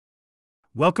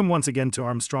Welcome once again to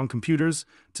Armstrong Computers.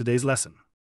 Today's lesson: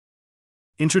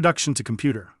 Introduction to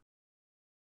Computer,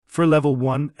 for Level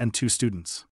 1 and 2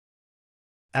 students.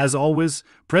 As always,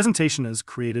 presentation is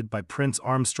created by Prince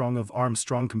Armstrong of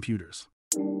Armstrong Computers.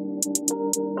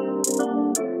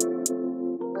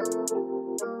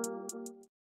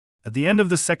 At the end of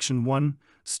this section 1,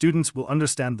 students will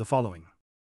understand the following.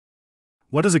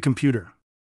 What is a computer?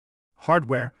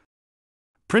 Hardware,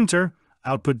 printer,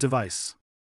 output device.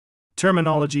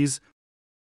 Terminologies,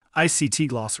 C T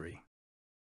Glossary.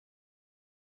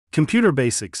 Computer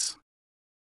basics.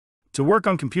 To work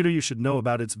on computer, you should know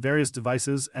about its various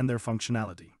devices and their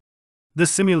functionality. This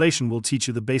simulation will teach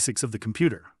you the basics of the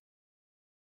computer.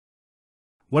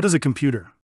 What is a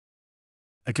computer?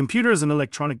 A computer is an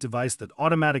electronic device that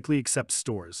automatically accepts,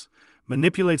 stores,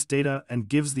 manipulates data, and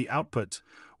gives the output.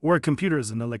 Or a computer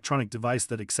is an electronic device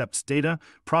that accepts data,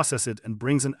 processes it, and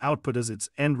brings an output as its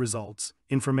end results,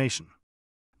 information.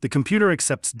 The computer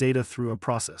accepts data through a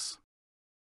process.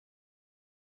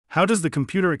 How does the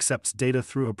computer accept data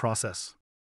through a process?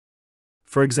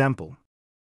 For example,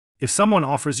 if someone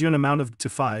offers you an amount of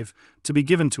 $5 to be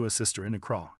given to a sister in a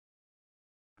craw,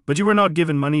 but you were not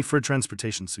given money for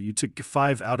transportation, so you took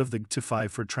 $5 out of the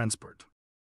 $5 for transport.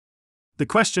 The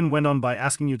question went on by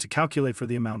asking you to calculate for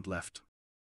the amount left.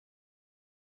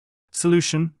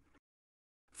 Solution.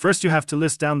 First, you have to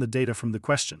list down the data from the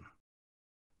question.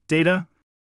 Data.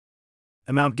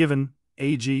 Amount given,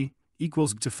 AG,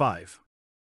 equals $5.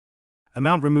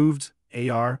 Amount removed,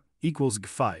 AR, equals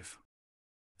 $5.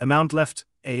 Amount left,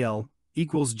 AL,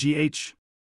 equals GH.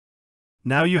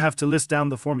 Now you have to list down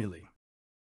the formulae.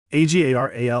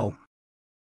 AGAR AL.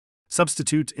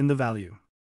 Substitute in the value.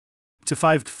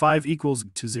 $5 equals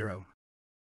 0.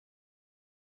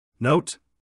 Note: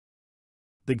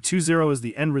 the 20 is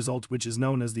the end result, which is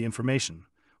known as the information,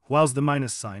 whilst the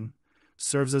minus sign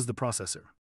serves as the processor.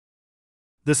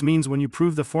 This means when you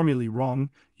prove the formulae wrong,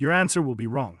 your answer will be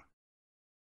wrong.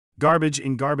 Garbage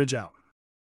in, garbage out.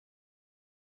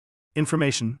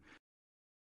 Information.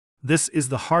 This is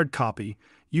the hard copy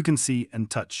you can see and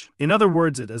touch. In other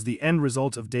words, it is the end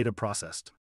result of data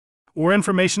processed. Or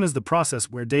information is the process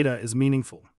where data is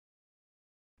meaningful.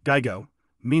 GIGO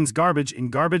means garbage in,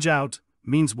 garbage out,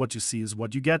 means what you see is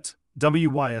what you get,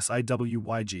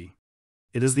 WYSIWYG.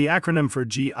 It is the acronym for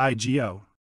GIGO.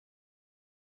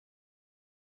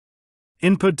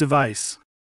 Input device.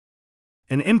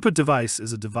 An input device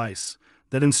is a device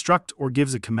that instructs or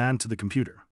gives a command to the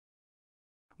computer.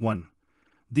 1.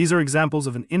 These are examples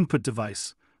of an input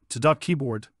device: 2.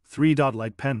 Keyboard, 3.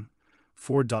 Light pen,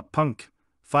 4. Punk,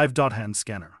 5. Hand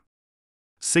scanner,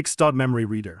 6. Memory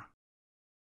reader.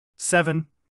 7.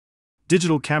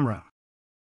 Digital camera.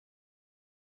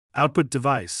 Output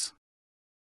device.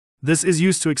 This is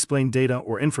used to explain data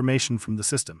or information from the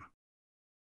system.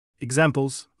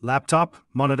 Examples: laptop,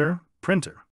 monitor,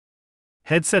 printer.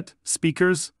 Headset,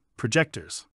 speakers,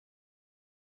 projectors.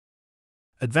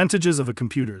 Advantages of a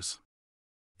computer.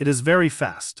 It is very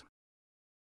fast.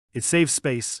 It saves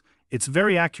space. It's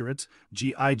very accurate,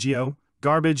 GIGO,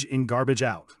 garbage in, garbage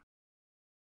out.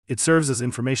 It serves as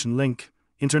information link,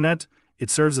 internet. It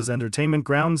serves as entertainment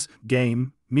grounds,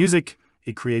 game, music.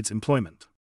 It creates employment.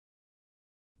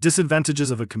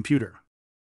 Disadvantages of a computer.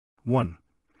 1.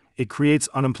 It creates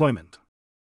unemployment.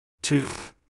 2.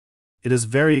 It is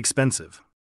very expensive.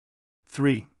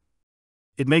 3.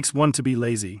 It makes one to be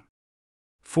lazy.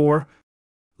 4.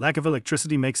 Lack of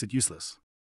electricity makes it useless.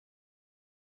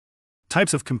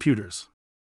 Types of computers.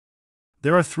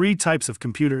 There are 3 types of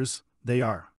computers. They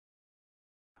are: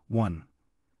 1.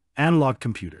 Analog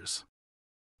computers.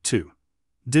 2.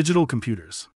 Digital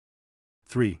computers.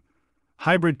 3.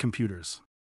 Hybrid computers.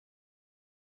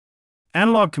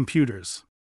 Analog computers.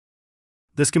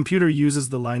 This computer uses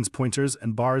the lines, pointers,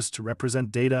 and bars to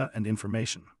represent data and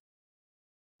information.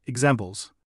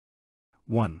 Examples: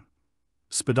 1.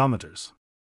 Speedometers.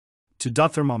 2.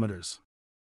 Thermometers.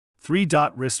 3.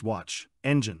 Wristwatch,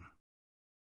 engine.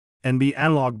 NB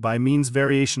analog by means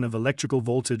variation of electrical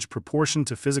voltage proportion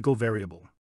to physical variable.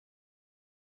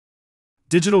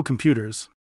 Digital computers.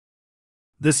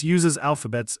 This uses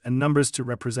alphabets and numbers to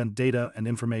represent data and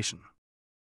information.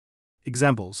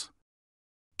 Examples: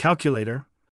 calculator,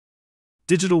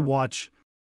 digital watch.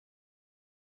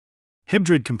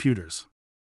 Hybrid computers.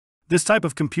 This type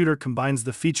of computer combines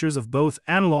the features of both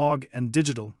analog and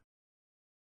digital.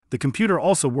 The computer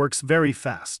also works very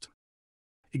fast.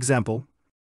 Example: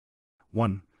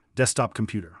 1. Desktop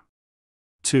computer.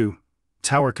 2.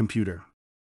 Tower computer.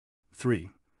 3.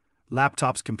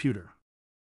 Laptop's computer.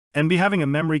 NB having a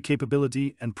memory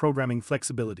capability and programming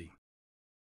flexibility.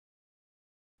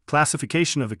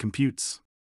 Classification of a computes.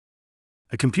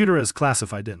 A computer is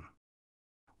classified in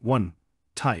 1.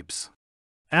 Types: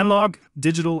 analog,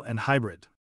 digital, and hybrid.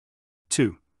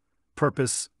 2.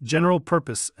 Purpose, general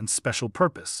purpose, and special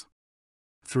purpose.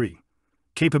 3.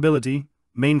 Capability,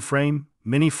 mainframe,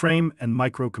 mini-frame, and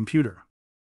microcomputer.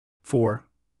 4.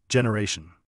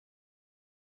 Generation.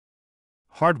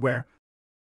 Hardware.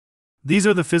 These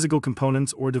are the physical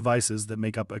components or devices that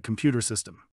make up a computer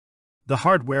system. The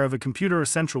hardware of a computer are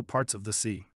central parts of the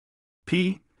C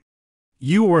P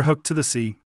U or hooked to the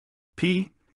C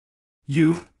P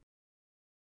U.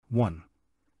 1.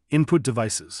 Input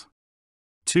devices.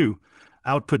 2.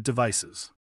 Output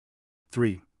devices.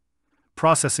 3.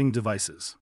 Processing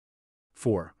devices.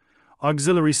 4.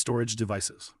 Auxiliary storage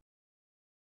devices.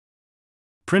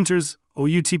 Printers,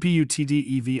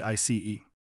 OUTPUTDEVICE.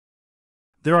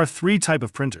 There are 3 types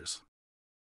of printers.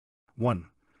 1.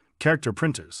 Character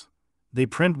printers. They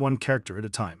print one character at a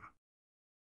time.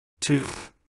 2.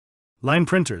 Line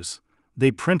printers.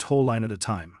 They print whole line at a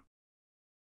time.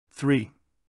 3.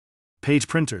 Page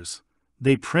printers.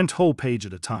 They print whole page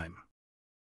at a time.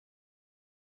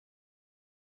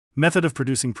 Method of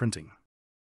producing printing.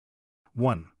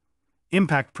 1.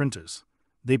 Impact printers.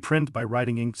 They print by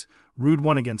writing inks, rude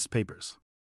one against papers.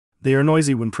 They are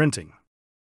noisy when printing.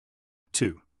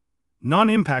 2.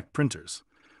 Non-impact printers.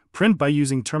 Print by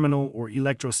using terminal or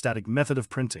electrostatic method of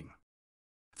printing.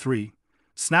 3.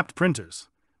 Snapped printers.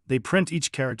 They print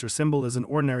each character symbol as an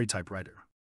ordinary typewriter.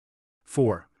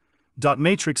 4. Dot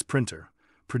matrix printer.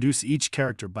 Produce each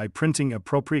character by printing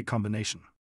appropriate combination.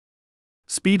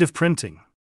 Speed of printing.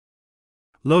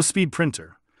 Low-speed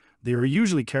printer. They are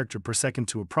usually character per second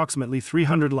to approximately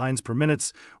 300 lines per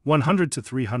minute, 100 to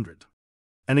 300.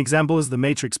 An example is the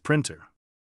matrix printer.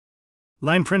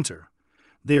 Line printer.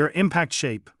 They are impact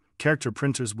shape, character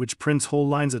printers which prints whole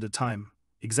lines at a time,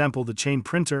 example the chain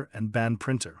printer and band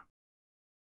printer.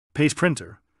 Page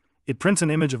printer. It prints an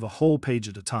image of a whole page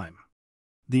at a time.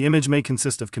 The image may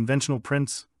consist of conventional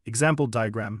prints, example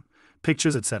diagram,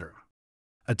 pictures, etc.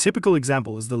 A typical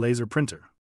example is the laser printer.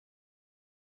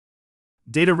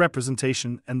 Data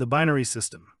representation and the binary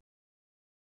system.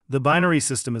 The binary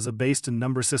system is a based and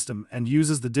number system and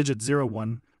uses the digit 0,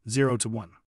 1, 0 to 1.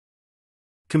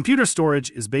 Computer storage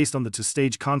is based on the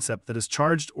two-stage concept that is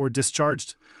charged or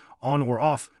discharged, on or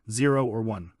off, 0 or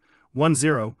 1. 1,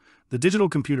 0, the digital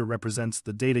computer represents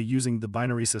the data using the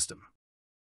binary system.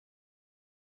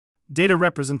 Data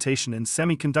representation in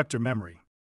semiconductor memory.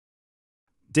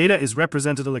 Data is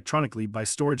represented electronically by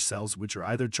storage cells which are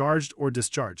either charged or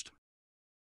discharged.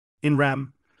 In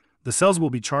RAM, the cells will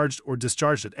be charged or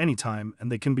discharged at any time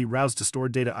and they can be roused to store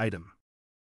data item.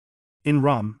 In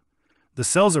ROM, the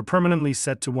cells are permanently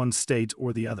set to one state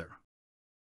or the other.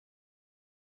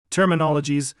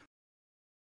 Terminologies.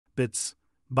 Bits,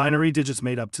 binary digits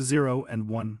made up to 0 and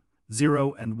 1,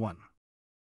 0 and 1.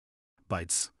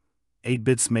 Bytes, 8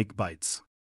 bits make bytes.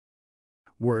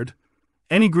 Word,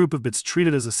 any group of bits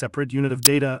treated as a separate unit of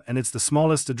data and it's the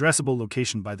smallest addressable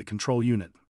location by the control unit.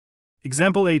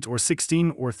 Example 8 or 16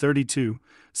 or 32,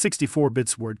 64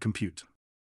 bits word compute.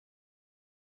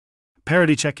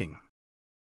 Parity checking.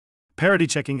 Parity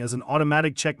checking is an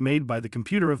automatic check made by the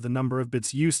computer of the number of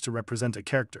bits used to represent a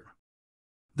character.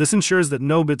 This ensures that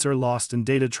no bits are lost in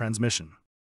data transmission.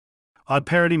 Odd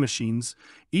parity machines,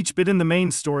 each bit in the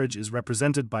main storage is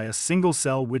represented by a single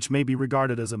cell which may be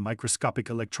regarded as a microscopic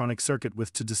electronic circuit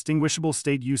with two distinguishable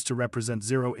state used to represent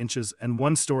 0 inches and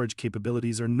 1 storage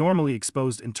capabilities are normally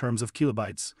exposed in terms of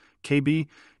kilobytes, KB,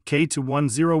 K to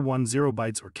 1010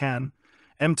 bytes or CAN,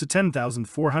 M to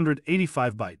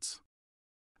 10,485 bytes.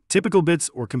 Typical bits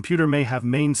or computer may have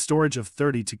main storage of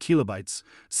 32 kilobytes,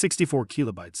 64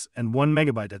 kilobytes, and 1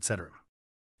 megabyte, etc.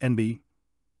 NB.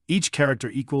 Each character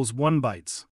equals 1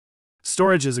 bytes.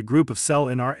 Storage is a group of cell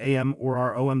in RAM or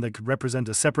ROM that could represent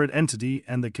a separate entity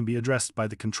and that can be addressed by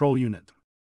the control unit.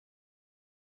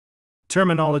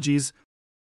 Terminologies.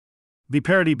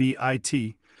 Biparity bit.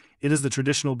 It is the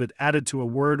traditional bit added to a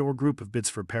word or group of bits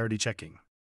for parity checking.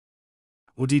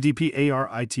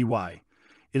 ODDPARITY.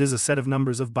 It is a set of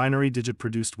numbers of binary digit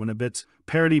produced when a bit,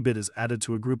 parity bit is added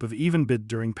to a group of even bit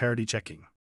during parity checking.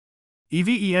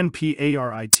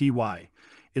 EVENPARITY.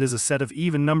 It is a set of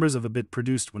even numbers of a bit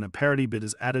produced when a parity bit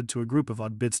is added to a group of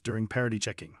odd bits during parity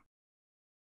checking.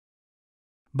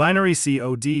 Binary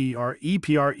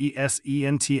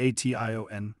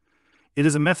CODEREPRESENTATION. It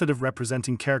is a method of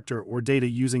representing character or data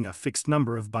using a fixed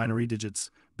number of binary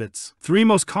digits, bits. 3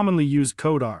 most commonly used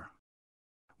code are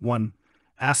 1.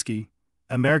 ASCII,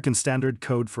 American Standard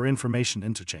Code for Information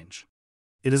Interchange.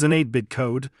 It is an 8-bit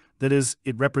code, that is,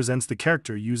 it represents the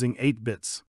character using 8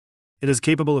 bits. It is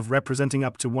capable of representing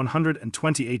up to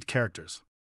 128 characters.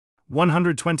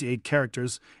 128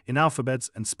 characters in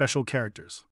alphabets and special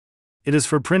characters. It is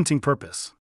for printing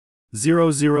purpose.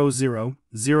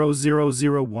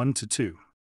 0000001 to 2.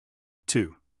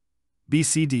 2.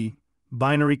 BCD,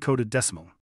 binary coded decimal.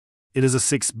 It is a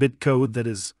 6-bit code, that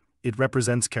is, it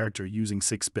represents character using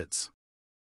 6 bits.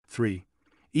 3.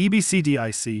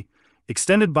 EBCDIC,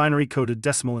 extended binary coded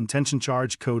decimal intention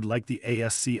charge code like the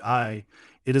ASCII,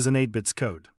 it is an 8-bits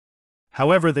code.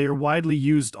 However, they are widely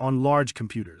used on large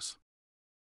computers.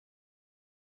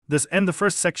 This ends the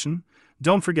first section.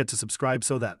 Don't forget to subscribe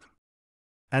so that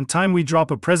and time we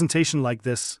drop a presentation like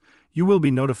this, you will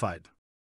be notified.